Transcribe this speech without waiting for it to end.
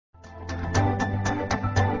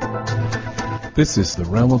This is the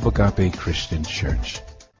Realm of Agape Christian Church.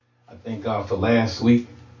 I thank God for last week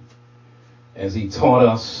as he taught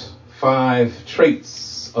us 5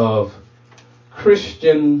 traits of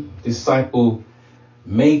Christian disciple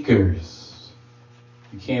makers.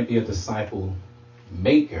 You can't be a disciple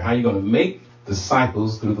maker. How are you going to make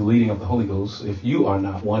disciples through the leading of the Holy Ghost if you are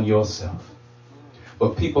not one yourself?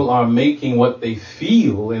 But people are making what they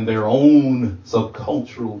feel in their own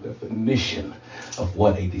subcultural definition of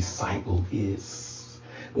what a disciple is,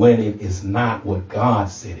 when it is not what God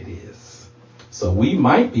said it is. So we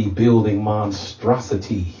might be building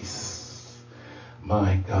monstrosities.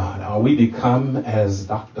 My God, are we become as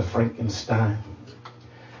Dr. Frankenstein?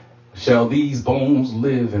 Shall these bones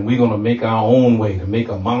live? And we're going to make our own way to make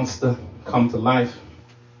a monster come to life,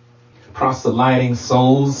 proselyting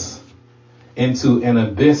souls into an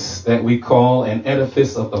abyss that we call an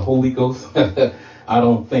edifice of the Holy Ghost? I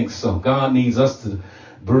don't think so. God needs us to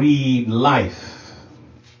breathe life.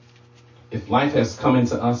 If life has come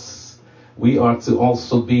into us, we are to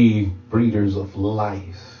also be breeders of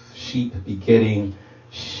life. Sheep begetting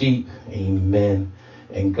sheep. Amen.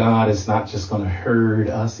 And God is not just going to herd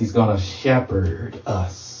us. He's going to shepherd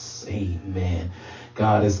us. Amen.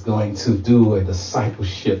 God is going to do a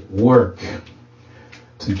discipleship work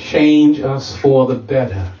to change us for the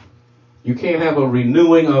better. You can't have a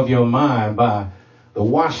renewing of your mind by the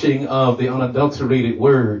washing of the unadulterated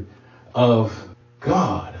word of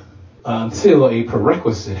God until a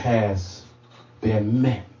prerequisite has been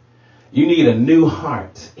met. You need a new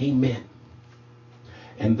heart. Amen.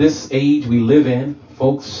 And this age we live in,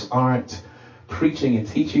 folks aren't preaching and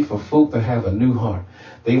teaching for folk to have a new heart.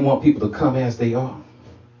 They want people to come as they are.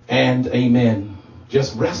 And, amen,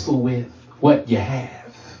 just wrestle with what you have.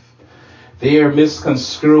 They're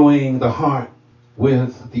misconstruing the heart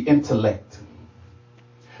with the intellect.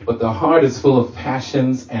 But the heart is full of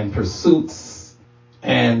passions and pursuits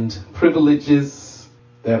and privileges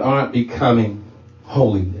that aren't becoming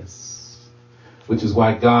holiness, which is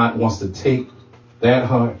why God wants to take that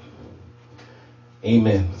heart,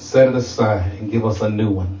 amen, set it aside and give us a new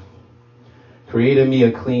one. Create in me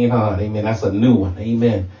a clean heart. Amen. That's a new one.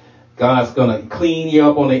 Amen. God's going to clean you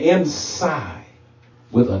up on the inside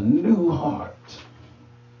with a new heart.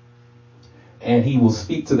 And he will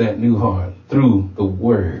speak to that new heart through the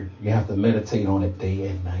word. You have to meditate on it day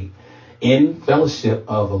and night in fellowship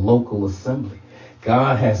of a local assembly.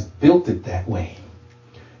 God has built it that way.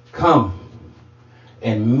 Come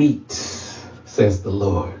and meet, says the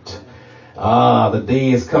Lord. The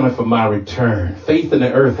day is coming for my return. Faith in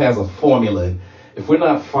the earth has a formula. If we're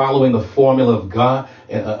not following the formula of God,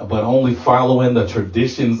 but only following the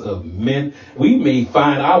traditions of men, we may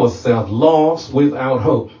find ourselves lost without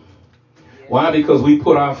hope. Why? Because we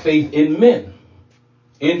put our faith in men,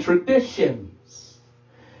 in traditions,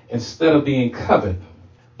 instead of being covered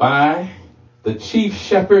by the chief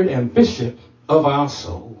shepherd and bishop of our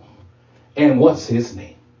soul. And what's his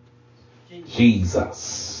name?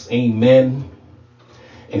 Jesus. Amen.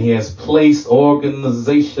 And he has placed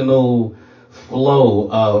organizational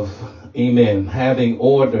flow of, amen, having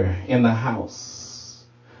order in the house.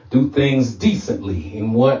 Do things decently.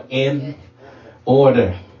 In what? In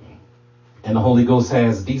order. And the Holy Ghost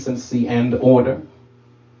has decency and order.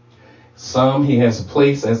 Some he has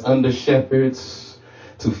placed as under shepherds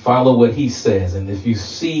to follow what he says. And if you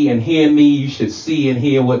see and hear me, you should see and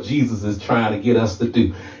hear what Jesus is trying to get us to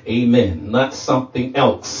do. Amen. Not something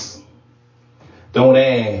else. Don't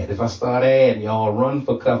add. If I start adding, y'all run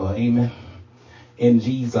for cover. Amen. In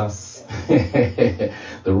Jesus, the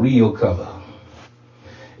real cover.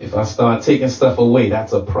 If I start taking stuff away,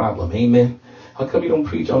 that's a problem. Amen. How come you don't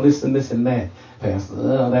preach on this and this and that,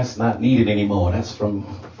 Pastor? That's not needed anymore. That's for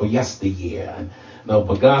yesteryear. No,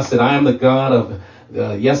 but God said, I am the God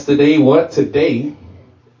of yesterday, what? Today,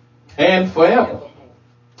 and forever.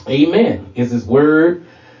 Amen. Is his word,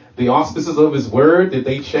 the auspices of his word, did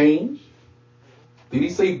they change? Did he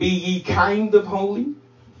say, be ye kind of holy?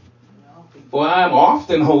 For I am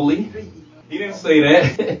often holy. He didn't say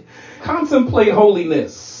that. Contemplate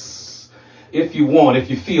holiness if you want, if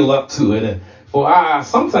you feel up to it.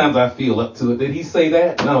 Sometimes I feel up to it. Did he say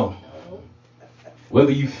that? No.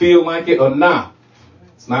 Whether you feel like it or not,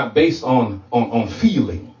 it's not based on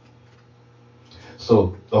feeling.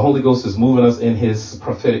 So the Holy Ghost is moving us in his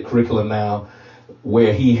prophetic curriculum now,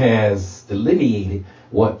 where he has delineated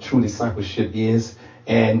what true discipleship is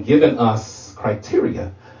and given us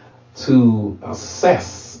criteria to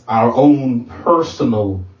assess our own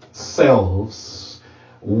personal selves.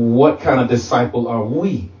 What kind of disciple are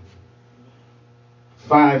we?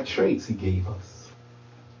 5 traits he gave us.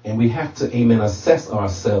 And we have to, amen, assess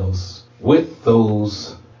ourselves with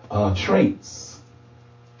those traits.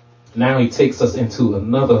 Now he takes us into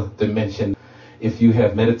another dimension. If you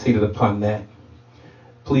have meditated upon that,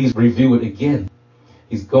 please review it again.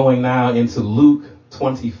 He's going now into Luke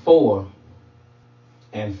 24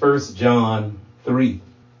 and 1 John 3.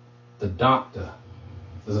 The doctor,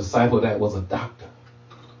 the disciple that was a doctor.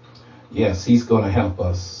 Yes, he's going to help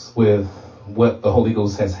us with what the Holy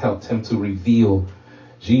Ghost has helped him to reveal.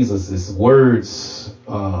 Jesus' words,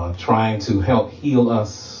 trying to help heal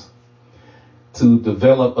us, to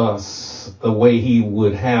develop us the way he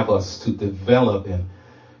would have us to develop. In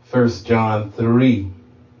 1 John 3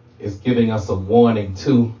 is giving us a warning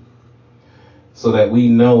too, so that we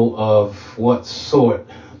know of what sort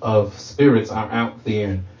of spirits are out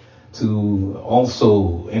there, to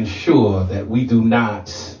also ensure that we do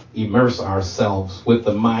not immerse ourselves with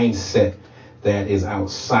the mindset that is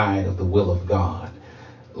outside of the will of God.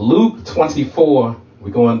 Luke 24, we're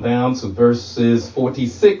going down to verses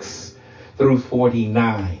 46 through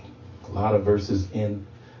 49. A lot of verses in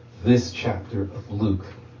this chapter of Luke.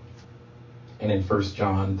 And in 1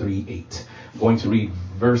 John 3:8. I'm going to read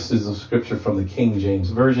verses of scripture from the King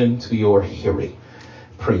James Version to your hearing.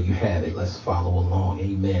 Pray you have it. Let's follow along.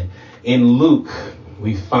 Amen. In Luke,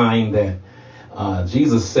 we find that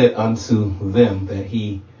Jesus said unto them that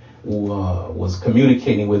he was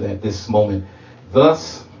communicating with at this moment,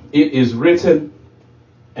 "Thus it is written,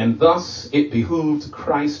 and thus it behooved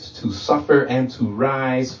Christ to suffer and to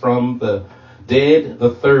rise from the dead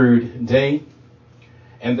the third day,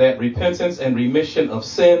 and that repentance and remission of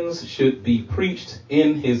sins should be preached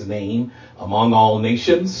in his name among all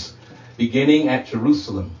nations, beginning at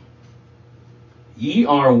Jerusalem. Ye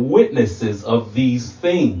are witnesses of these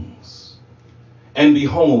things. And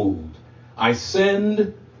behold, I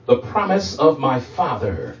send the promise of my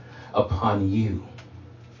Father upon you.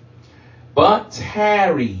 But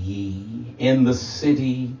tarry ye in the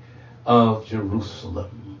city of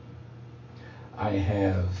Jerusalem." I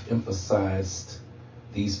have emphasized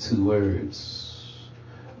these two words.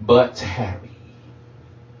 But tarry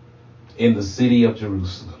in the city of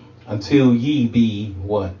Jerusalem until ye be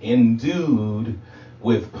what? Endued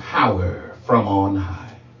with power from on high.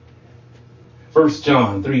 1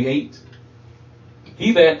 John 3:8.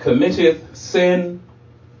 He that committeth sin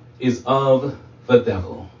is of the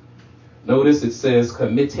devil. Notice it says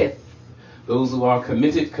committeth. Those who are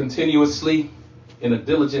committed continuously in a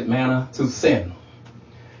diligent manner to sin.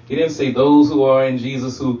 He didn't say those who are in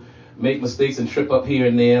Jesus who make mistakes and trip up here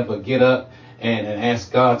and there, but get up and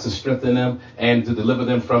ask God to strengthen them and to deliver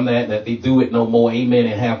them from that they do it no more, amen,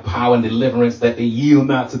 and have power and deliverance, that they yield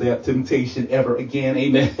not to that temptation ever again,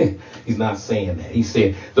 amen. He's not saying that. He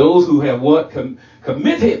said those who have what?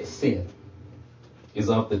 Committed sin is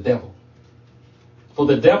of the devil. For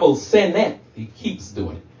the devil sinneth, he keeps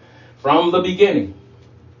doing it, from the beginning.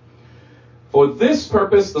 For this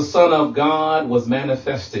purpose the Son of God was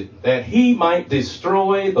manifested, that he might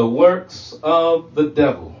destroy the works of the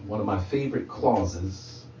devil. One of my favorite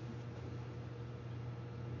clauses.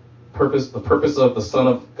 The purpose of the Son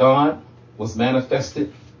of God was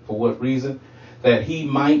manifested. For what reason? That he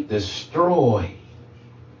might destroy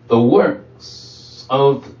the works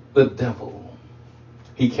of the devil.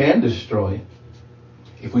 He can destroy it.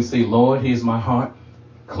 If we say, Lord, here's my heart,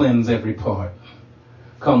 cleanse every part.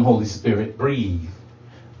 Come, Holy Spirit, breathe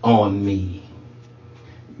on me.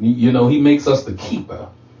 You know, he makes us the keeper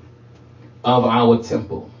of our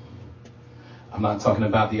temple. I'm not talking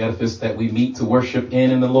about the edifice that we meet to worship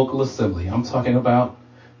in the local assembly. I'm talking about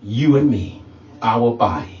you and me, our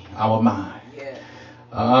body, our mind.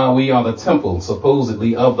 We are the temple,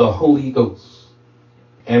 supposedly, of the Holy Ghost.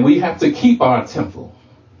 And we have to keep our temple.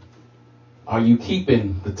 Are you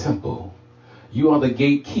keeping the temple? You are the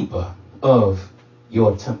gatekeeper of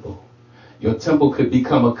your temple. Your temple could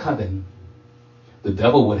become a coven. The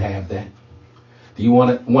devil would have that. Do you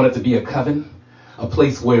want it to be a coven? A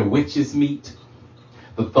place where witches meet?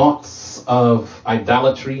 The thoughts of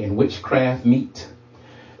idolatry and witchcraft meet?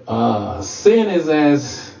 Sin is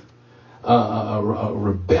as a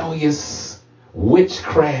rebellious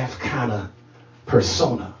witchcraft kind of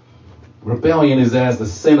persona. Rebellion is as the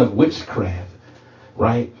sin of witchcraft,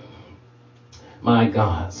 right? My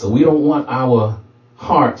God. So we don't want our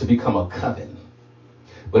heart to become a coven,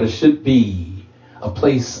 but it should be a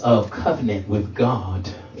place of covenant with God.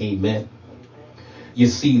 Amen. You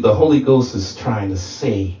see, the Holy Ghost is trying to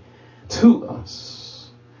say to us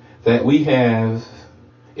that we have,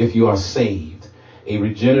 if you are saved, a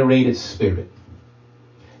regenerated spirit,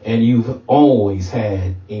 and you've always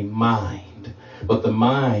had a mind, but the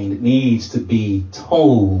mind needs to be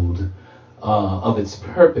told of its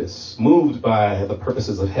purpose, moved by the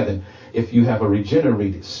purposes of heaven. If you have a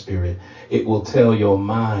regenerated spirit, it will tell your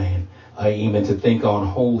mind, amen, to think on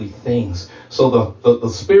holy things. So the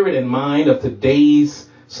spirit and mind of today's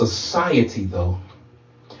society, though,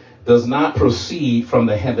 does not proceed from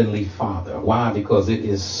the Heavenly Father. Why? Because it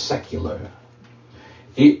is secular.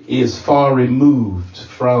 It is far removed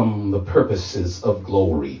from the purposes of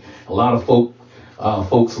glory. A lot of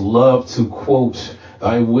folks love to quote,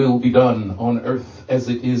 "Thy will be done on earth as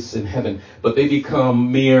it is in heaven," but they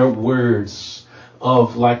become mere words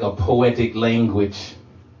of like a poetic language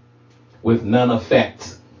with none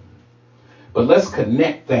effect. But let's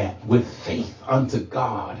connect that with faith unto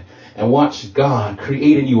God and watch God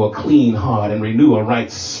create in you a clean heart and renew a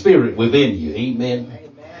right spirit within you. Amen.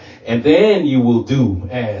 And then you will do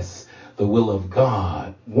as the will of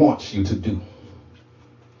God wants you to do.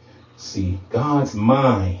 See, God's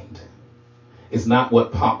mind is not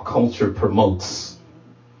what pop culture promotes.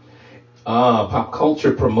 Pop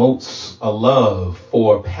culture promotes a love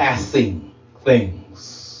for passing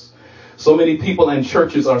things. So many people and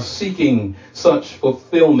churches are seeking such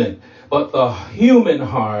fulfillment, but the human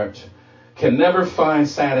heart can never find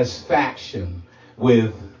satisfaction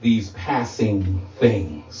with these passing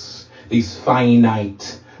things, these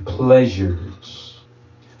finite pleasures.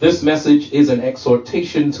 This message is an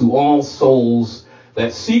exhortation to all souls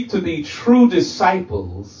that seek to be true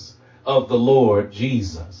disciples of the Lord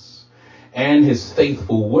Jesus and his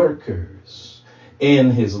faithful workers in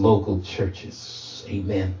his local churches.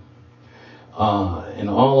 Amen. And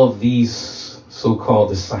all of these so-called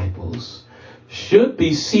disciples should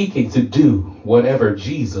be seeking to do whatever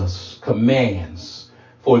Jesus commands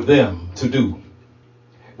for them to do.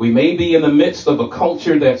 We may be in the midst of a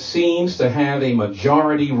culture that seems to have a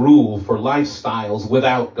majority rule for lifestyles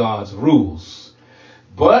without God's rules.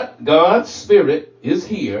 But God's Spirit is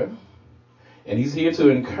here, and he's here to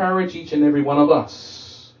encourage each and every one of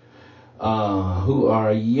us who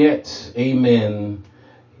are yet, amen,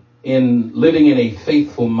 in living in a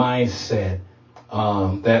faithful mindset,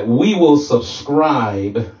 that we will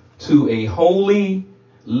subscribe to a holy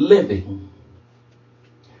living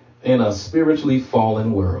in a spiritually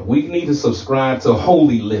fallen world. We need to subscribe to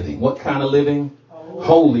holy living. What kind of living?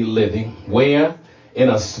 Holy living. Where? In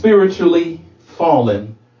a spiritually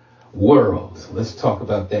fallen world. Let's talk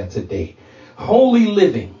about that today. Holy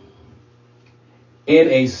living in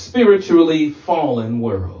a spiritually fallen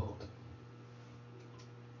world.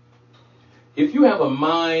 If you have a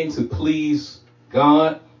mind to please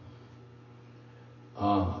God,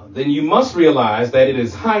 then you must realize that it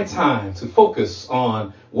is high time to focus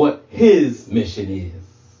on what his mission is.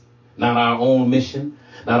 Not our own mission,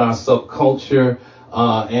 not our subculture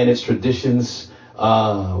and its traditions,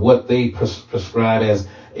 what they prescribe as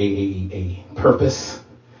a purpose,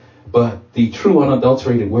 but the true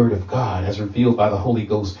unadulterated word of God as revealed by the Holy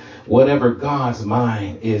Ghost. Whatever God's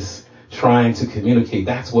mind is trying to communicate,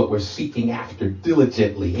 that's what we're seeking after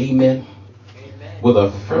diligently. Amen. With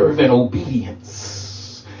a fervent obedience.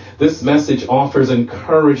 This message offers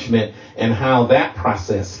encouragement in how that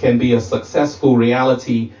process can be a successful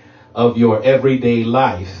reality of your everyday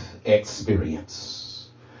life experience.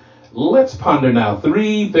 Let's ponder now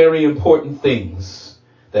 3 very important things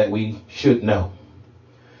that we should know.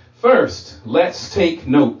 First, let's take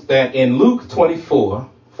note that in Luke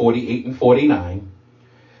 24:48 and 49,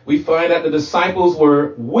 we find that the disciples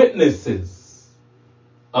were witnesses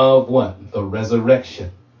of what? The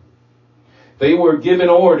resurrection. They were given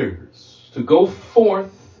orders to go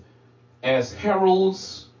forth as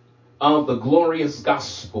heralds of the glorious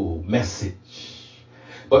gospel message.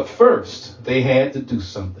 But first, they had to do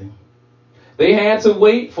something. They had to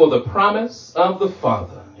wait for the promise of the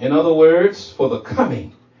Father. In other words, for the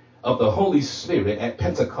coming of the Holy Spirit at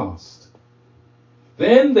Pentecost.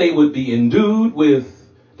 Then they would be endued with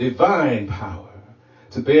divine power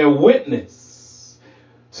to bear witness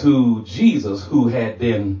to Jesus who had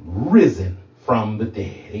been risen from the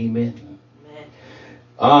dead. Amen.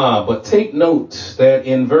 But take note that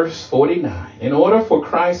in verse 49, in order for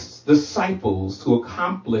Christ's disciples to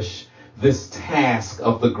accomplish this task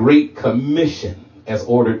of the Great Commission as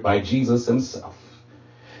ordered by Jesus himself,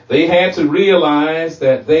 they had to realize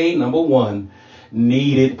that they, number one,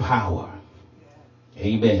 needed power.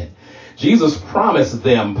 Amen. Jesus promised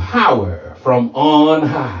them power from on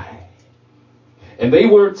high. And they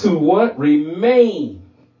were to what? Remain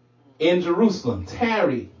in Jerusalem,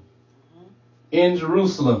 tarry in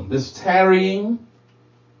Jerusalem. This tarrying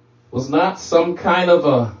was not some kind of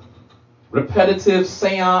a repetitive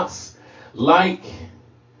seance like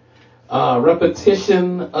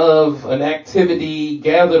repetition of an activity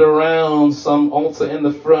gathered around some altar in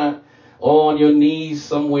the front or on your knees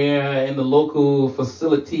somewhere in the local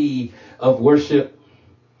facility of worship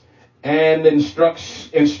and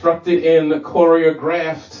instructed in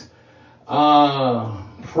choreographed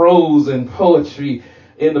prose and poetry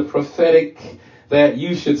in the prophetic, that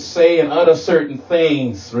you should say and utter certain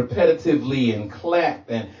things repetitively and clap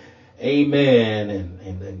and amen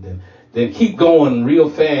and then keep going real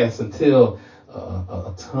fast until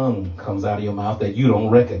a tongue comes out of your mouth that you don't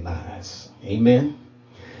recognize. Amen.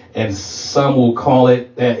 And some will call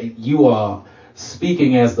it that you are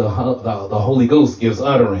speaking as the Holy Ghost gives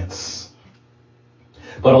utterance.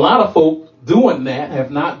 But a lot of folk doing that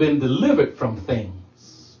have not been delivered from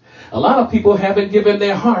things. A lot of people haven't given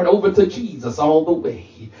their heart over to Jesus all the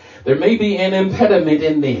way. There may be an impediment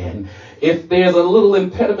in there. And if there's a little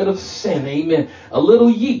impediment of sin, amen, a little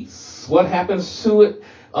yeast, what happens to it?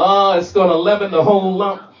 It's going to leaven the whole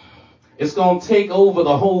lump. It's going to take over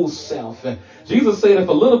the whole self. And Jesus said if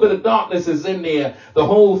a little bit of darkness is in there, the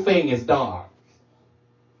whole thing is dark.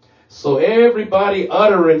 So everybody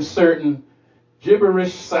uttering certain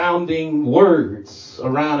gibberish sounding words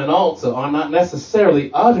around an altar are not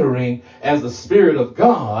necessarily uttering as the Spirit of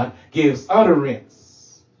God gives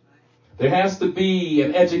utterance. There has to be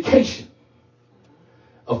an education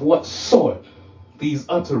of what sort these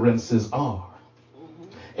utterances are.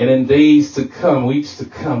 And in days to come, weeks to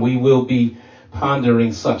come, we will be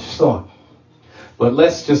pondering such thought. But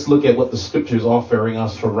let's just look at what the scripture is offering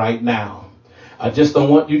us for right now. I just don't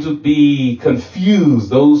want you to be confused,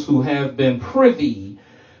 those who have been privy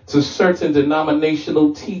to certain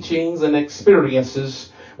denominational teachings and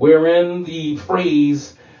experiences wherein the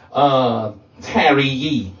phrase tarry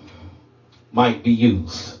ye might be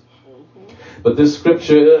used. But this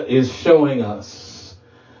scripture is showing us,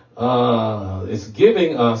 it's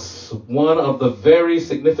giving us one of the very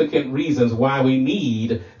significant reasons why we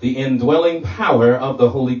need the indwelling power of the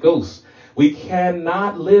Holy Ghost. We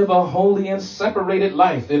cannot live a holy and separated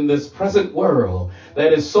life in this present world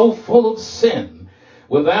that is so full of sin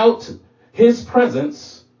without His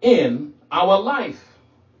presence in our life.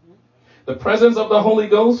 The presence of the Holy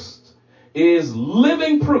Ghost is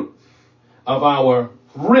living proof of our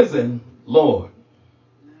risen Lord.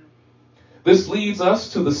 This leads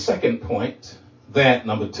us to the second point, that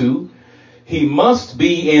number 2, He must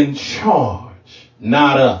be in charge,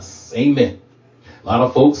 not us. Amen. A lot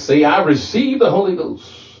of folks say, I received the Holy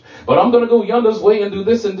Ghost, but I'm going to go yonder's way and do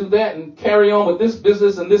this and do that and carry on with this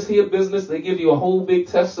business and this here business. They give you a whole big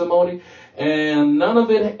testimony, and none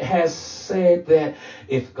of it has said that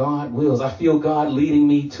if God wills, I feel God leading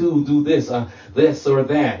me to do this or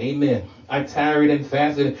that. Amen. I tarried and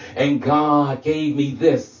fasted, and God gave me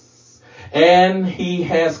this. And He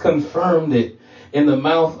has confirmed it in the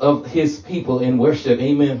mouth of His people in worship.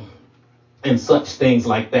 Amen. And such things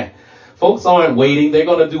like that. Folks aren't waiting. They're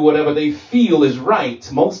going to do whatever they feel is right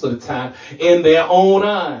most of the time in their own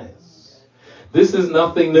eyes. This is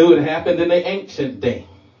nothing new. It happened in the ancient day.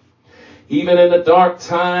 Even in the dark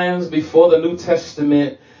times before the New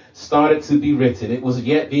Testament started to be written, it was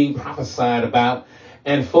yet being prophesied about.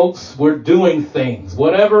 And folks were doing things,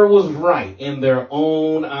 whatever was right in their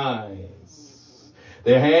own eyes.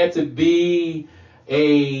 There had to be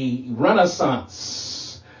a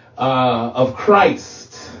renaissance of Christ.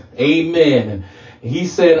 Amen. He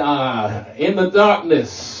said, in the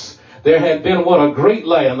darkness, there had been what a great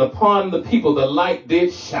light, and upon the people the light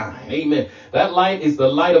did shine. Amen. That light is the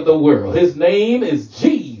light of the world. His name is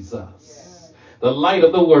Jesus, the light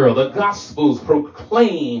of the world. The Gospels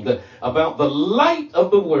proclaimed about the light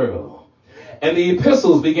of the world. And the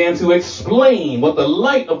epistles began to explain what the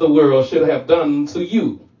light of the world should have done to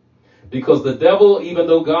you. Because the devil, even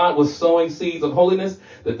though God was sowing seeds of holiness,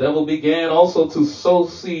 the devil began also to sow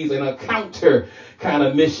seeds in a counter kind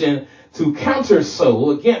of mission to counter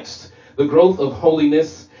sow against the growth of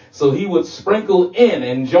holiness. So he would sprinkle in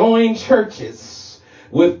and join churches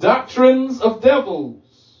with doctrines of devils.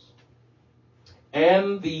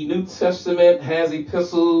 And the New Testament has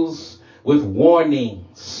epistles with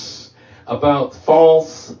warnings about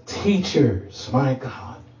false teachers. My God.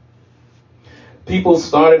 People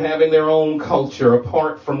started having their own culture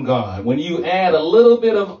apart from God. When you add a little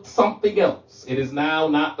bit of something else, it is now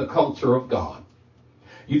not the culture of God.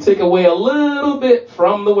 You take away a little bit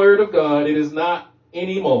from the Word of God, it is not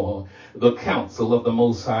anymore the counsel of the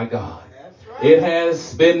Most High God. Right. It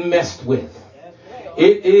has been messed with. Right.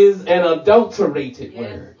 It is an adulterated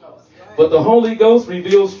word. But the Holy Ghost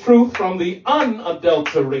reveals truth from the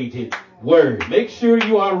unadulterated word. Make sure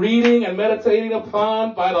you are reading and meditating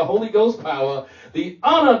upon, by the Holy Ghost power, the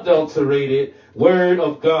unadulterated word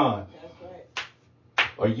of God.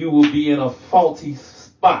 Or you will be in a faulty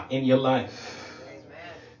spot in your life.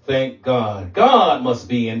 Thank God. God must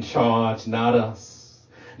be in charge, not us.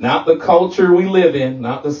 Not the culture we live in,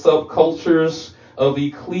 not the subcultures of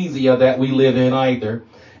ecclesia that we live in either.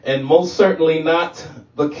 And most certainly not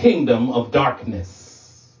the kingdom of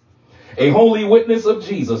darkness. A holy witness of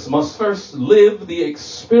Jesus must first live the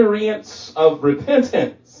experience of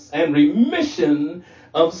repentance and remission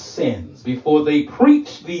of sins before they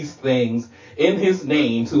preach these things in his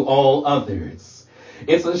name to all others.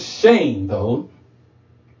 It's a shame, though,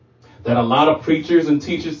 that a lot of preachers and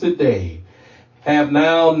teachers today have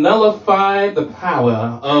now nullified the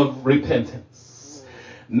power of repentance.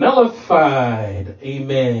 Nullified,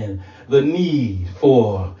 amen, the need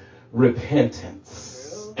for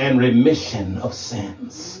repentance and remission of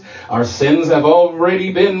sins. Our sins have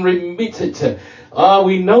already been remitted.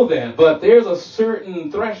 We know that, but there's a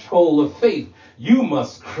certain threshold of faith you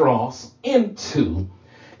must cross into.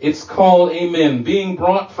 It's called, amen, being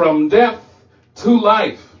brought from death to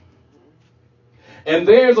life. And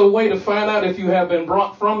there's a way to find out if you have been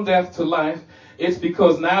brought from death to life. It's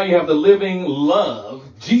because now you have the living love,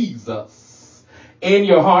 Jesus, in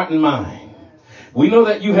your heart and mind. We know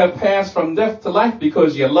that you have passed from death to life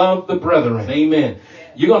because you love the brethren. Amen.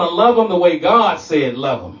 You're going to love them the way God said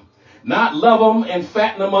love them. Not love them and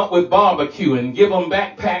fatten them up with barbecue and give them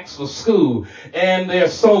backpacks for school and their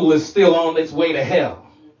soul is still on its way to hell.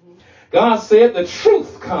 God said the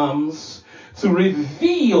truth comes to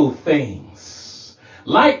reveal things.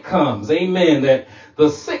 Light comes, amen, that the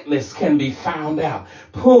sickness can be found out,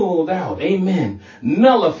 pulled out, amen,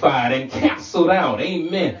 nullified and canceled out,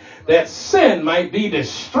 amen, that sin might be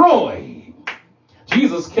destroyed.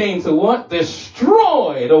 Jesus came to what?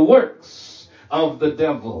 Destroy the works of the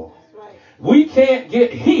devil. We can't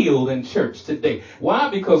get healed in church today. Why?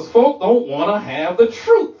 Because folk don't want to have the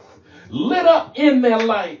truth lit up in their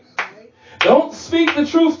life. Don't speak the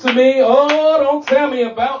truth to me. Oh, don't tell me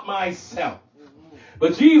about myself.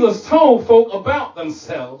 But Jesus told folk about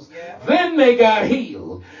themselves. Then they got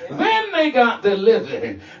healed. Then they got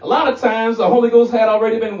delivered. A lot of times the Holy Ghost had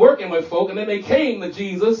already been working with folk, and then they came to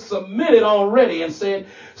Jesus, submitted already, and said,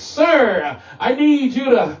 "Sir, I need you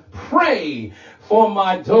to pray for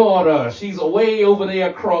my daughter. She's away over there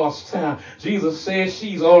across town." Jesus said,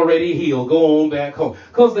 "She's already healed. Go on back home."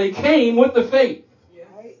 Because they came with the faith.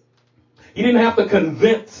 He didn't have to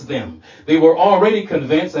convince them. They were already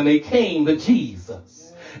convinced, and they came to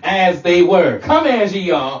Jesus as they were. Come as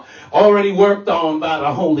ye are, already worked on by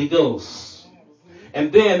the Holy Ghost.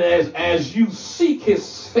 And then as you seek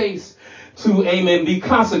his face to, amen, be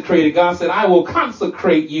consecrated, God said, "I will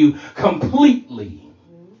consecrate you completely."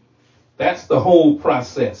 That's the whole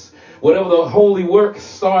process. Whatever the holy work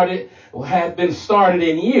had been started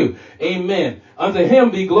in you. Amen. Unto him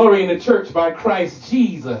be glory in the church by Christ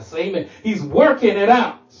Jesus. Amen. He's working it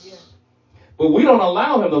out. But we don't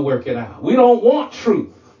allow him to work it out. We don't want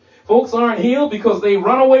truth. Folks aren't healed because they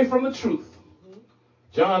run away from the truth.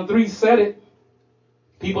 John 3 said it.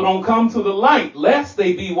 People don't come to the light lest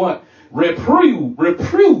they be what? Reproved.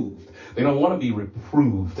 They don't want to be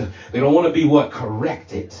reproved. They don't want to be what?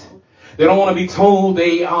 Corrected. They don't want to be told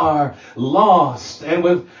they are lost and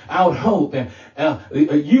without hope. And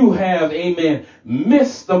you have, amen,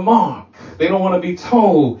 missed the mark. They don't want to be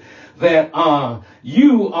told that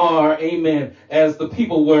you are, amen, as the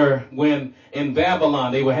people were when in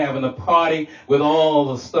Babylon they were having a party with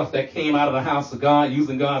all the stuff that came out of the house of God,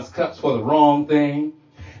 using God's cups for the wrong thing.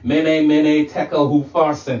 Mene, tekel,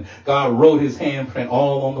 hufarsin. God wrote his handprint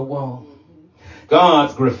all on the wall.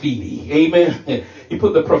 God's graffiti. Amen. He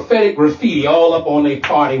put the prophetic graffiti all up on a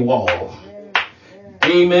party wall.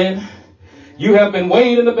 Amen. You have been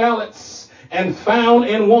weighed in the balance and found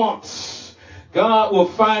in wants. God will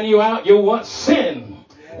find you out. Your what? Sin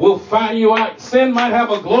will find you out. Sin might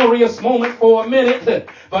have a glorious moment for a minute,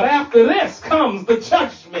 but after this comes the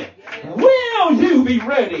judgment. Will you be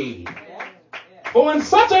ready? For in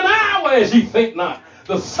such an hour as ye think not,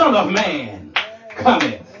 the Son of Man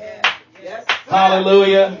cometh.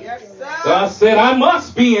 Hallelujah. Yes, God said, "I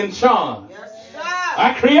must be in charge. Yes,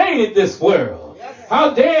 I created this world." Yes,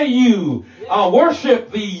 how dare you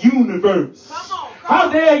worship the universe? How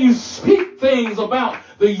dare you speak things about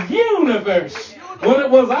the universe when it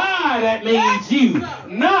was I that made you,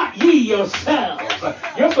 not ye yourselves.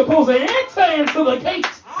 You're supposed to enter into the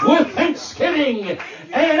gates with thanksgiving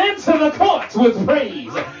and into the courts with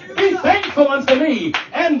praise. Be thankful unto me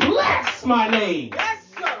and bless my name.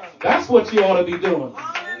 That's what you ought to be doing.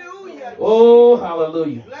 Hallelujah. Oh,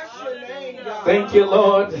 hallelujah. Bless your name, God. Thank you,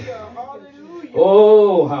 Lord. Hallelujah.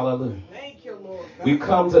 Oh, hallelujah. Thank you, Lord. We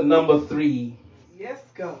come to number 3. Yes,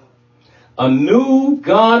 God. A new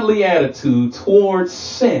godly attitude towards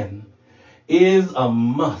sin is a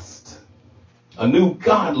must. A new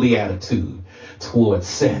godly attitude towards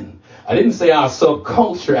sin. I didn't say our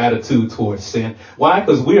subculture attitude towards sin. Why?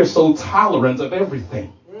 Because we are so tolerant of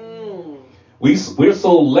everything. We're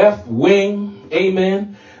so left wing,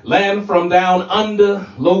 amen, land from down under,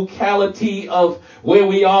 locality of where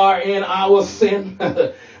we are in our sin.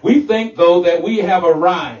 We think, though, that we have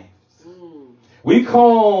arrived. We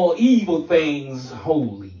call evil things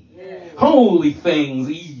holy. Holy things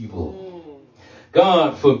evil.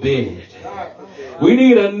 God forbid. We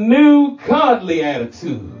need a new godly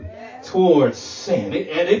attitude towards sin.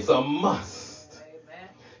 And it's a must.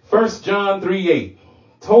 1 John 3:8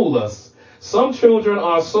 told us some children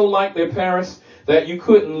are so like their parents that you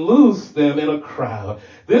couldn't lose them in a crowd.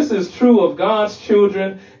 This is true of God's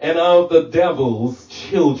children and of the devil's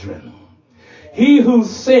children. He who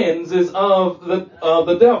sins is of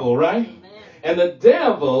the devil, right? And the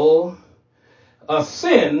devil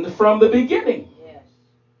sinned from the beginning.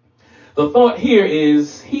 The thought here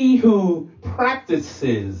is he who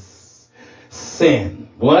practices sin,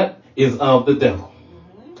 what? Is of the devil.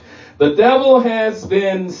 The devil has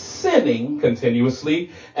been sinning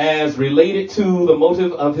continuously as related to the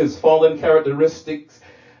motive of his fallen characteristics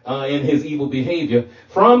in his evil behavior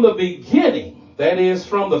from the beginning. That is,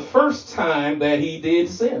 from the first time that he did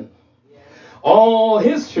sin. All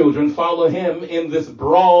his children follow him in this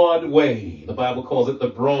broad way. The Bible calls it the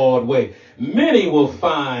broad way. Many will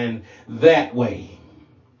find that way.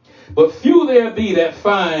 But few there be that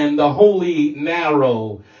find the holy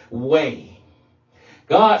narrow way.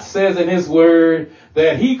 God says in his word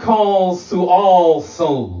that he calls to all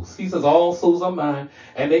souls. He says all souls are mine,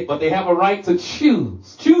 but they have a right to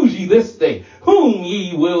choose. Choose ye this day whom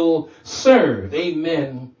ye will serve.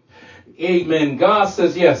 Amen. Amen. God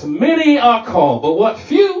says, yes, many are called, but what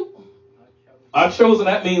few are chosen.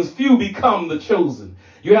 That means few become the chosen.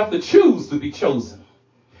 You have to choose to be chosen.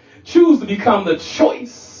 Choose to become the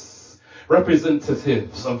choice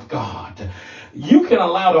representatives of God. You can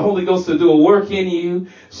allow the Holy Ghost to do a work in you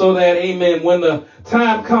so that, amen, when the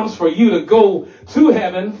time comes for you to go to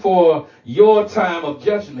heaven for your time of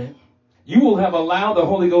judgment, you will have allowed the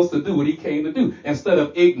Holy Ghost to do what he came to do instead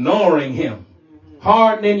of ignoring him.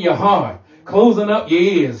 Hardening your heart, closing up your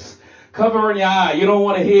ears, covering your eye. You don't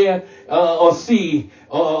want to hear or see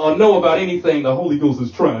or know about anything the Holy Ghost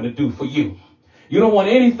is trying to do for you. You don't want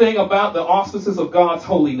anything about the auspices of God's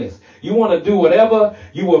holiness. You want to do whatever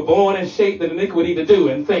you were born and shaped in iniquity to do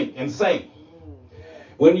and think and say.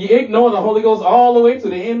 When you ignore the Holy Ghost all the way to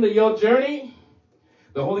the end of your journey,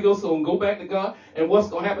 the Holy Ghost will go back to God. And what's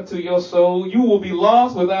going to happen to your soul? You will be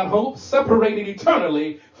lost without hope, separated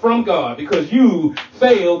eternally from God because you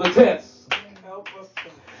failed the test.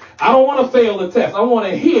 I don't want to fail the test. I want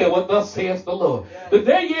to hear what thus saith the Lord. The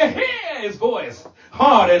day you hear his voice,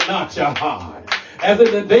 harden not your heart. As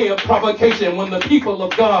in the day of provocation when the people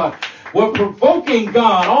of God were provoking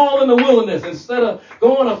God all in the wilderness instead of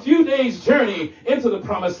going a few days' journey into the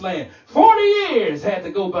promised land. 40 years had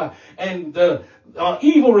to go by and the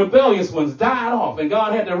evil rebellious ones died off and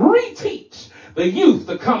God had to reteach the youth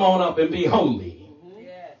to come on up and be holy.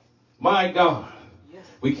 My God,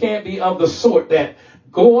 we can't be of the sort that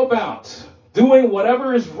go about doing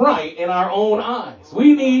whatever is right in our own eyes.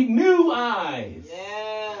 We need new eyes.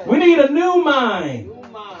 We need a new mind.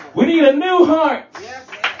 We need a new heart.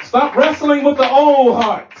 Stop wrestling with the old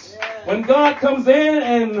heart. When God comes in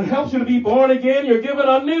and helps you to be born again, you're given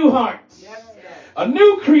a new heart. A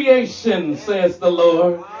new creation, says the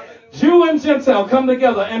Lord. Jew and Gentile come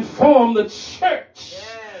together and form the church.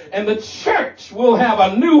 And the church will have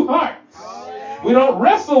a new heart. We don't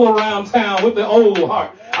wrestle around town with the old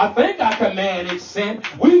heart. I think I can manage sin.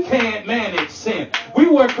 We can't manage sin. We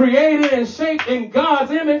were created and shaped in God's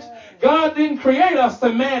image. God didn't create us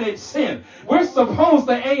to manage sin. We're supposed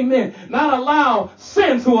to, amen, not allow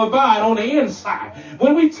sin to abide on the inside.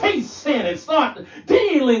 When we taste sin and start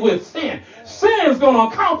dealing with sin, sin is going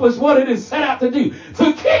to accomplish what it is set out to do,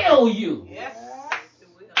 to kill you.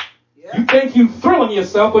 You think you're thrilling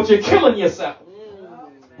yourself, but you're killing yourself.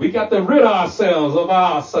 We got to rid ourselves of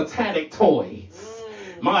our satanic toys.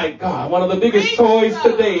 My God, one of the biggest toys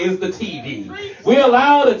today is the TV. We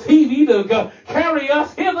allow the TV to carry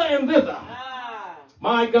us hither and thither.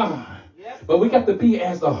 My God. But we got to be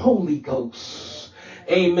as the Holy Ghost,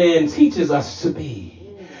 amen, teaches us to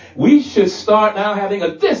be. We should start now having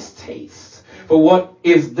a distaste for what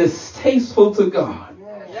is distasteful to God.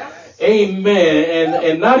 Amen.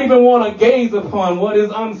 And not even want to gaze upon what is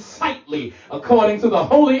unsightly according to the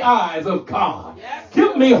holy eyes of God.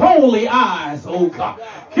 Give me holy eyes, oh God.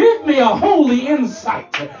 Give me a holy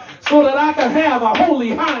insight so that I can have a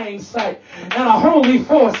holy hindsight and a holy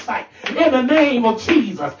foresight in the name of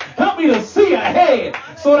Jesus. Help me to see ahead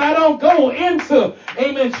so that I don't go into,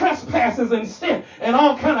 amen, trespasses and sin and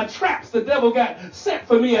all kind of traps the devil got set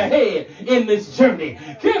for me ahead in this journey.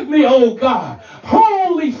 Give me, oh God,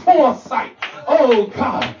 holy foresight, oh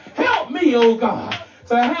God. Help me, oh God,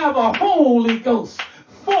 to have a Holy Ghost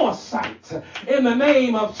foresight in the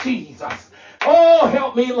name of Jesus. Oh,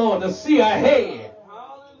 help me, Lord, to see ahead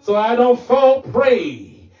so I don't fall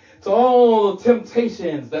prey to all the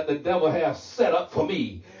temptations that the devil has set up for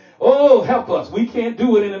me. Oh, help us. We can't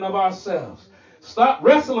do it in and of ourselves. Stop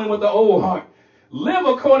wrestling with the old heart. Live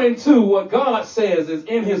according to what God says is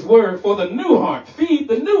in his word for the new heart. Feed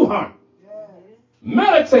the new heart.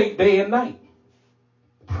 Meditate day and night.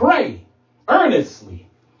 Pray earnestly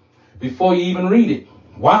before you even read it,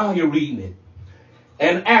 while you're reading it,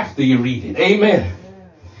 and after you read it. Amen.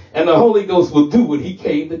 And the Holy Ghost will do what he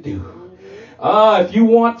came to do. If you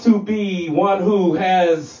want to be one who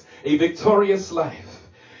has a victorious life,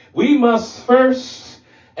 we must first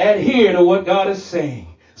adhere to what God is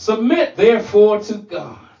saying. Submit, therefore, to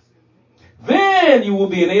God. Then you will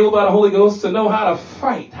be enabled by the Holy Ghost to know how to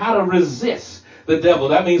fight, how to resist the devil.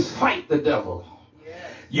 That means fight the devil.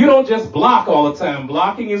 You don't just block all the time.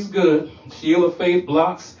 Blocking is good. Shield of faith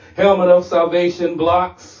blocks. Helmet of salvation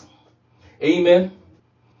blocks. Amen.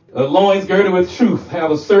 Loins girded with truth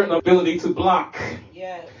have a certain ability to block.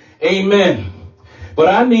 Yes. Amen. But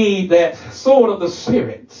I need that sword of the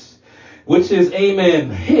Spirit, which is, amen,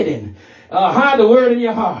 hidden. Hide the word in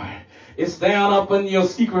your heart. It's down up in your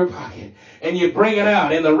secret pocket. And you bring it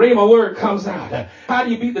out. And the Rhema word comes out. How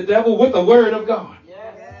do you beat the devil? With the word of God.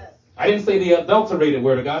 Yes. I didn't say the adulterated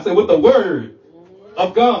word of God. I said with the word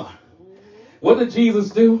of God. What did Jesus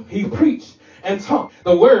do? He preached and taught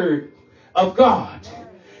the word of God.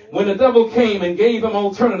 When the devil came and gave him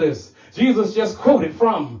alternatives, Jesus just quoted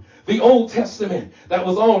from the Old Testament that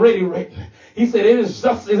was already written. He said, it is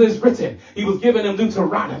just as it is written. He was giving them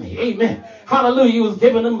Deuteronomy. Amen. Hallelujah. He was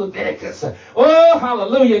giving them Leviticus. Oh,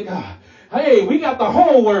 hallelujah, God. Hey, we got the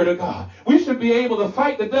whole word of God. We should be able to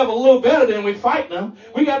fight the devil a little better than we fight them.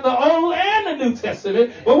 We got the Old and the New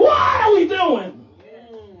Testament. But what are we doing?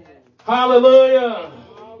 Hallelujah.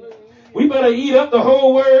 We better eat up the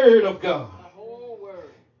whole word of God.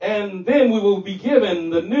 And then we will be given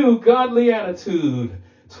the new godly attitude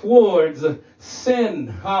towards sin.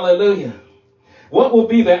 Hallelujah. What will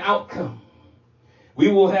be the outcome? We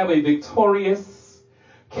will have a victorious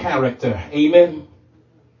character. Amen.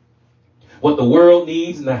 What the world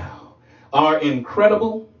needs now are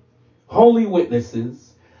incredible, holy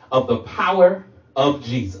witnesses of the power of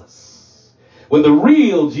Jesus. When the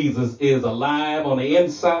real Jesus is alive on the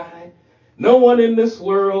inside, no one in this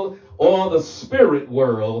world or the spirit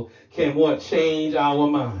world can change our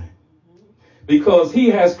mind. Because he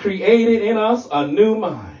has created in us a new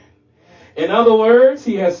mind. In other words,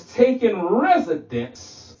 he has taken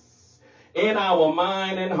residence in our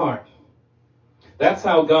mind and heart. That's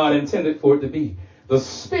how God intended for it to be. The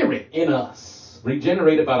Spirit in us,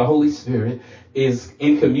 regenerated by the Holy Spirit, is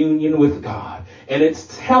in communion with God. And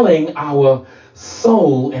it's telling our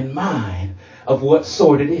soul and mind of what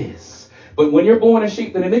sort it is. But when you're born and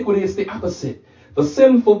shaped in iniquity, it's the opposite. The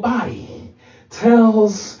sinful body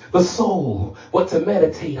tells the soul what to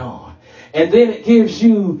meditate on. And then it gives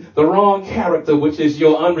you the wrong character, which is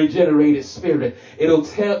your unregenerated spirit.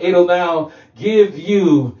 It'll now give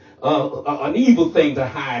you an evil thing to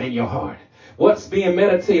hide in your heart. What's being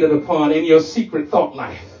meditated upon in your secret thought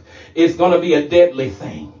life is going to be a deadly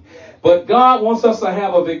thing. But God wants us to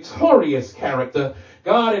have a victorious character.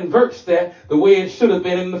 God inverts that the way it should have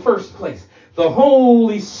been in the first place. The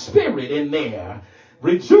Holy Spirit in there,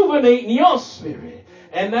 rejuvenating your spirit.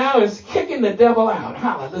 And now it's kicking the devil out.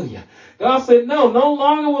 Hallelujah. God said, no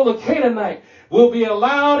longer will the Canaanite will be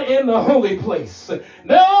allowed in the holy place.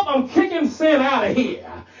 No, I'm kicking sin out of here.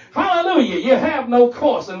 Hallelujah. You have no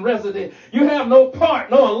course and resident. You have no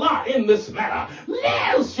part, no lot in this matter.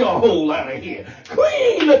 Loose your hole out of here.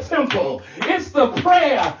 Clean the temple. It's the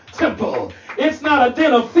prayer temple. It's not a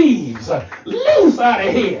den of thieves. Loose out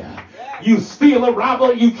of here. You stealer,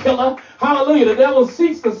 robber, you killer. Hallelujah. The devil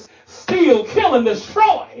seeks to steal, kill, and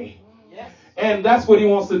destroy. And that's what he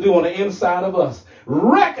wants to do on the inside of us.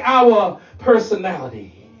 Wreck our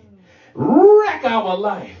personality. Wreck our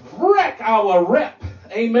life. Wreck our rep.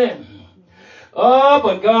 Amen. Oh,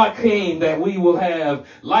 but God came that we will have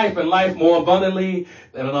life and life more abundantly.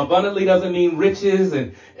 And abundantly doesn't mean riches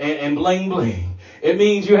and bling bling. It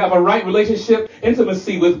means you have a right relationship,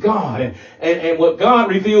 intimacy with God. And what God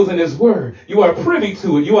reveals in His Word, you are privy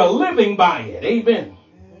to it. You are living by it. Amen.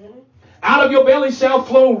 Out of your belly shall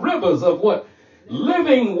flow rivers of what?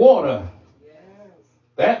 Living water.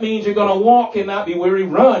 That means you're going to walk and not be weary,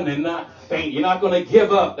 run and not faint. You're not going to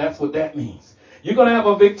give up. That's what that means. You're going to have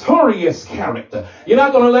a victorious character. You're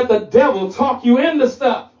not going to let the devil talk you into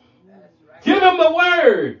stuff. Give him the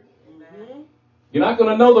word. You're not going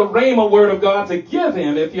to know the rhema word of God to give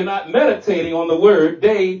him if you're not meditating on the word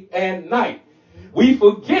day and night. We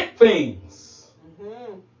forget things.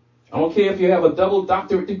 I don't care if you have a double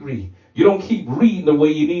doctorate degree. You don't keep reading the way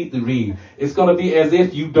you need to read. It's going to be as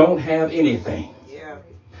if you don't have anything.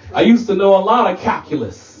 I used to know a lot of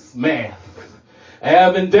calculus, math. I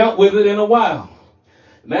haven't dealt with it in a while.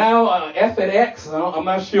 Now, F and X, I'm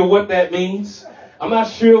not sure what that means. I'm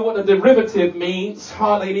not sure what the derivative means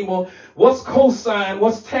hardly anymore. What's cosine?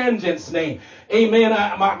 What's tangent's name? Amen.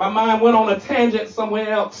 My mind went on a tangent somewhere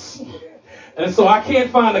else. And so I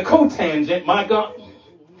can't find the cotangent. My God.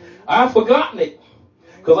 I've forgotten it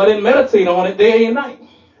because I didn't meditate on it day and night.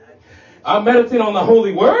 I meditate on the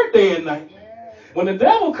Holy Word day and night. When the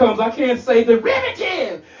devil comes, I can't say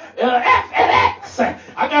derivative, F and X.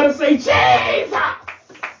 I got to say Jesus.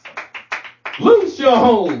 Loose your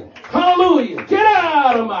hold. Hallelujah. Get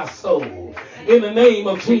out of my soul in the name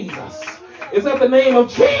of Jesus. It's at the name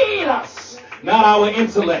of Jesus, not our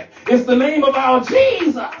intellect. It's the name of our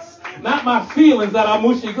Jesus, not my feelings that are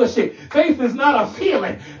mushy gushy. Faith is not a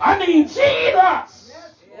feeling. I need Jesus.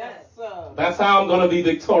 That's how I'm going to be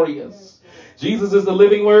victorious. Jesus is the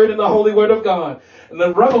living word and the holy word of God. And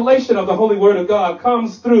the revelation of the holy word of God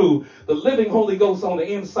comes through the living Holy Ghost on the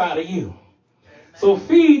inside of you. So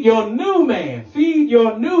feed your new man. Feed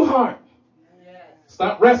your new heart.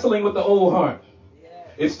 Stop wrestling with the old heart.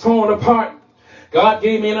 It's torn apart. God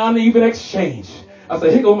gave me an uneven exchange. I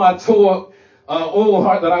said, here go my tore old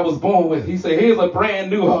heart that I was born with. He said, here's a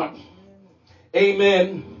brand new heart.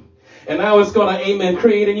 Amen. And now it's going to, amen,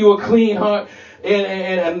 create in you a clean heart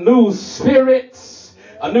and a new spirit.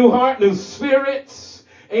 A new heart, new spirit.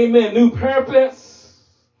 Amen. New purpose.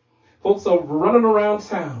 Folks are running around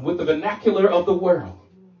town with the vernacular of the world.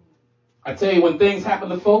 I tell you, when things happen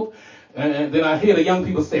to folk, and then I hear the young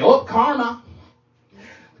people say, oh, karma.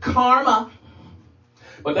 Karma.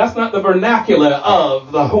 But that's not the vernacular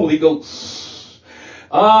of the Holy Ghost.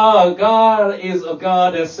 God is a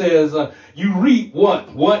God that says, you reap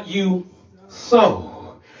what? What you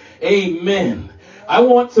sow. Amen. I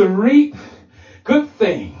want to reap good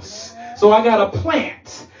things. So I got to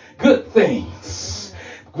plant good things.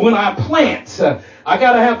 When I plant, I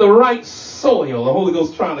got to have the right soil. The Holy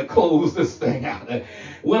Ghost trying to close this thing out.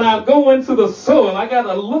 When I go into the soil, I got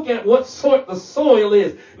to look at what sort the soil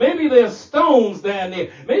is. Maybe there's stones down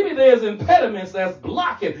there. Maybe there's impediments that's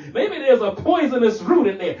blocking. Maybe there's a poisonous root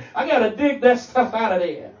in there. I got to dig that stuff out of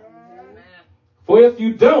there. For if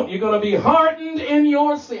you don't, you're going to be hardened in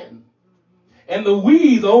your sin. And the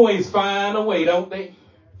weeds always find a way, don't they?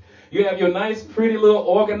 You have your nice, pretty little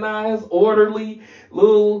organized, orderly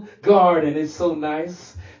little garden. It's so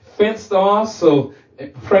nice. Fenced off so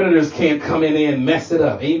predators can't come in there and mess it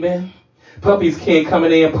up. Amen. Puppies can't come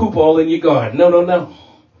in there and poop all in your garden. No.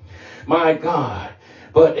 My God.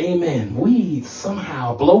 But amen. Weeds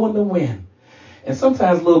somehow blow in the wind. And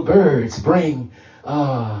sometimes little birds bring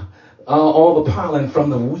all the pollen from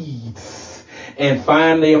the weeds and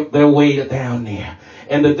find their way down there.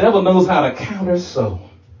 And the devil knows how to counter sow.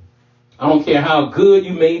 I don't care how good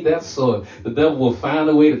you made that soil. The devil will find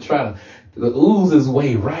a way to try to ooze his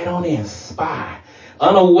way right on in, spy.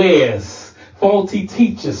 Unawares, faulty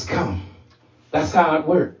teachers come. That's how it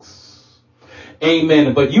works.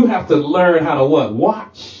 Amen. But you have to learn how to what?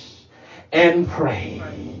 Watch and pray.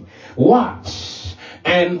 Watch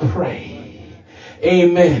and pray.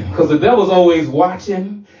 Amen. Because the devil's always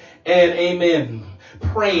watching and, amen,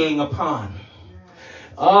 preying upon.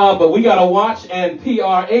 But we got to watch and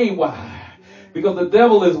P-R-A-Y. Because the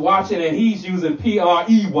devil is watching and he's using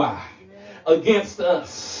P-R-E-Y against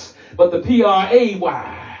us. But the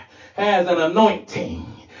P-R-A-Y has an anointing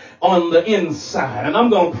on the inside. And I'm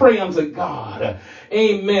going to pray unto God.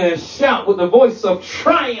 Amen. And shout with the voice of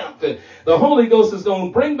triumph. The Holy Ghost is going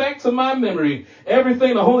to bring back to my memory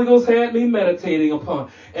everything the Holy Ghost had me meditating upon.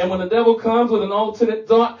 And when the devil comes with an alternate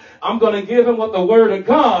thought, I'm going to give him what the Word of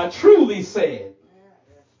God truly said.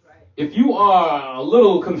 If you are a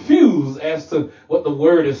little confused as to what the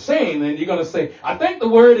Word is saying, then you're going to say, I think the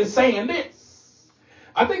Word is saying this.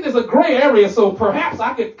 I think there's a gray area, so perhaps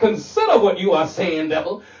I could consider what you are saying,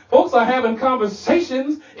 devil. Folks are having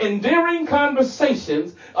conversations, endearing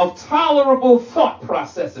conversations of tolerable thought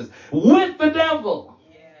processes with the devil.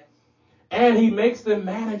 And he makes them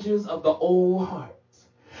managers of the old heart.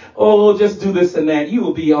 Oh, just do this and that. You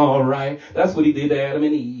will be all right. That's what he did to Adam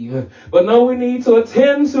and Eve. But no, we need to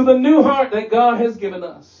attend to the new heart that God has given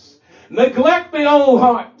us. Neglect the old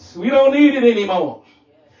heart. We don't need it anymore.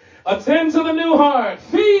 Attend to the new heart.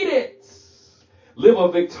 Feed it. Live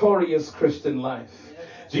a victorious Christian life.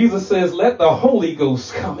 Jesus says, let the Holy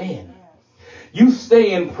Ghost come in. You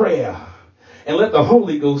stay in prayer and let the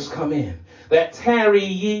Holy Ghost come in. That tarry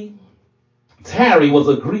ye. Tarry was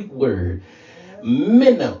a Greek word.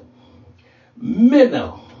 Meno.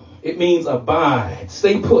 It means abide.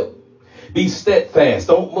 Stay put. Be steadfast.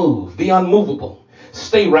 Don't move. Be unmovable.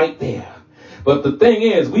 Stay right there. But the thing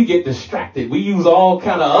is, we get distracted. We use all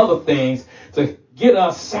kind of other things to get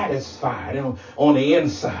us satisfied on the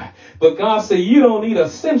inside. But God said you don't need a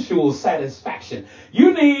sensual satisfaction.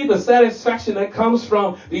 You need the satisfaction that comes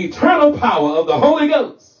from the eternal power of the Holy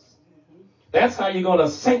Ghost. That's how you're going to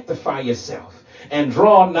sanctify yourself and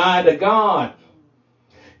draw nigh to God.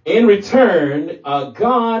 In return,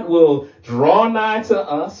 God will draw nigh to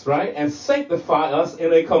us, right, and sanctify us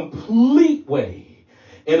in a complete way.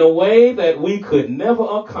 In a way that we could never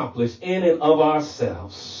accomplish in and of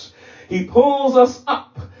ourselves. He pulls us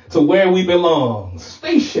up to where we belong,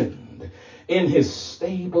 stationed in his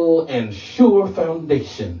stable and sure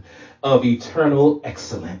foundation of eternal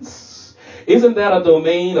excellence. Isn't that a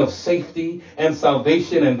domain of safety and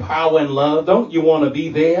salvation and power and love? Don't you want to be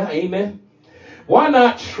there? Amen. Why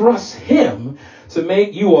not trust him to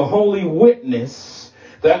make you a holy witness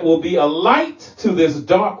that will be a light to this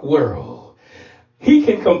dark world? He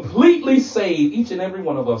can completely save each and every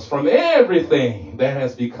one of us from everything that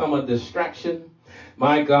has become a distraction,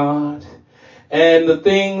 my God, and the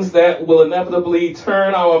things that will inevitably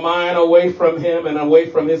turn our mind away from him and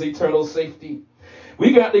away from his eternal safety.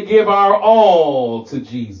 We got to give our all to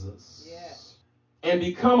Jesus and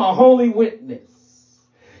become a holy witness,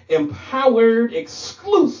 empowered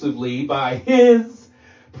exclusively by his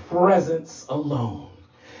presence alone.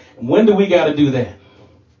 And when do we got to do that?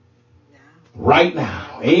 Right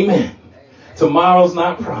now. Amen. Tomorrow's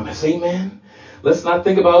not promised. Amen. Let's not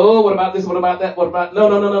think about, oh, what about this? What about that? What about?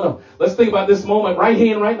 No. Let's think about this moment right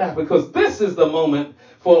here and right now, because this is the moment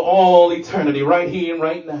for all eternity, right here and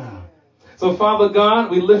right now. So, Father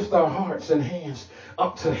God, we lift our hearts and hands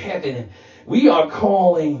up to heaven, and we are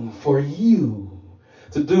calling for you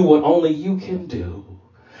to do what only you can do.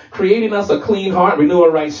 Creating us a clean heart, renew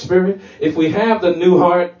a right spirit. If we have the new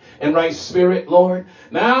heart and right spirit, Lord,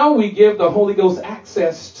 now we give the Holy Ghost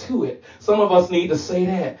access to it. Some of us need to say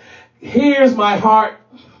that. Here's my heart.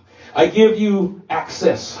 I give you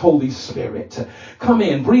access, Holy Spirit. Come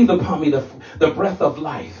in, breathe upon me the breath of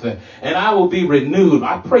life, and I will be renewed.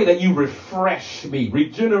 I pray that you refresh me,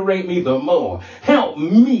 regenerate me the more. Help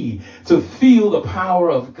me to feel the power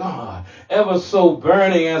of God, ever so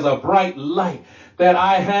burning as a bright light that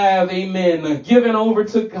I have, amen, given over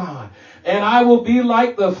to God. And I will be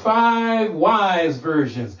like the 5 wise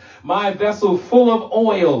virgins, my vessel full of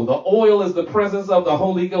oil. The oil is the presence of the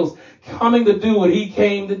Holy Ghost coming to do what he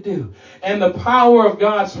came to do. And the power of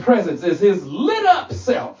God's presence is his lit up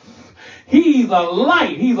self. He's a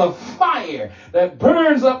light. He's a fire that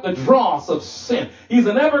burns up the dross of sin. He's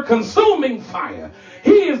an ever-consuming fire.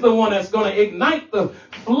 He is the one that's going to ignite the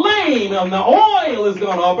flame, and the oil is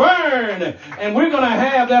going to burn. And we're going to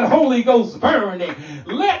have that Holy Ghost burning.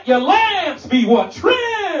 Let your lamps be what?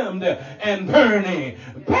 Trimmed and burning.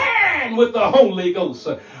 Burn with the Holy Ghost.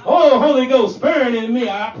 Oh, Holy Ghost, burn in me,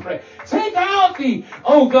 I pray. Take out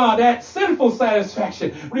that sinful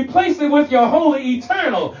satisfaction. Replace it with your holy,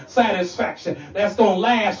 eternal satisfaction that's going to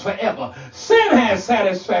last forever. Sin has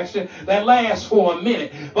satisfaction that lasts for a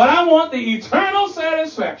minute. But I want the eternal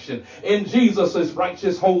satisfaction in Jesus'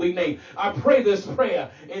 righteous holy name. I pray this prayer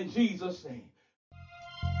in Jesus' name.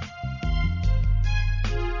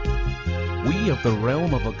 We of the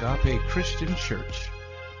Realm of Agape Christian Church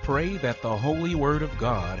pray that the Holy Word of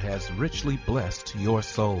God has richly blessed your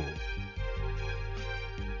soul.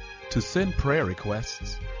 To send prayer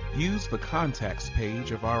requests, use the contacts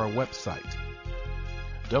page of our website,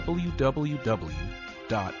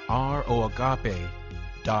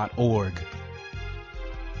 www.roagape.org.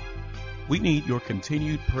 We need your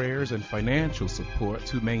continued prayers and financial support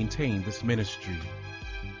to maintain this ministry.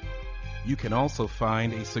 You can also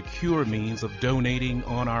find a secure means of donating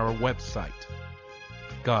on our website.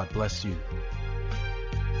 God bless you.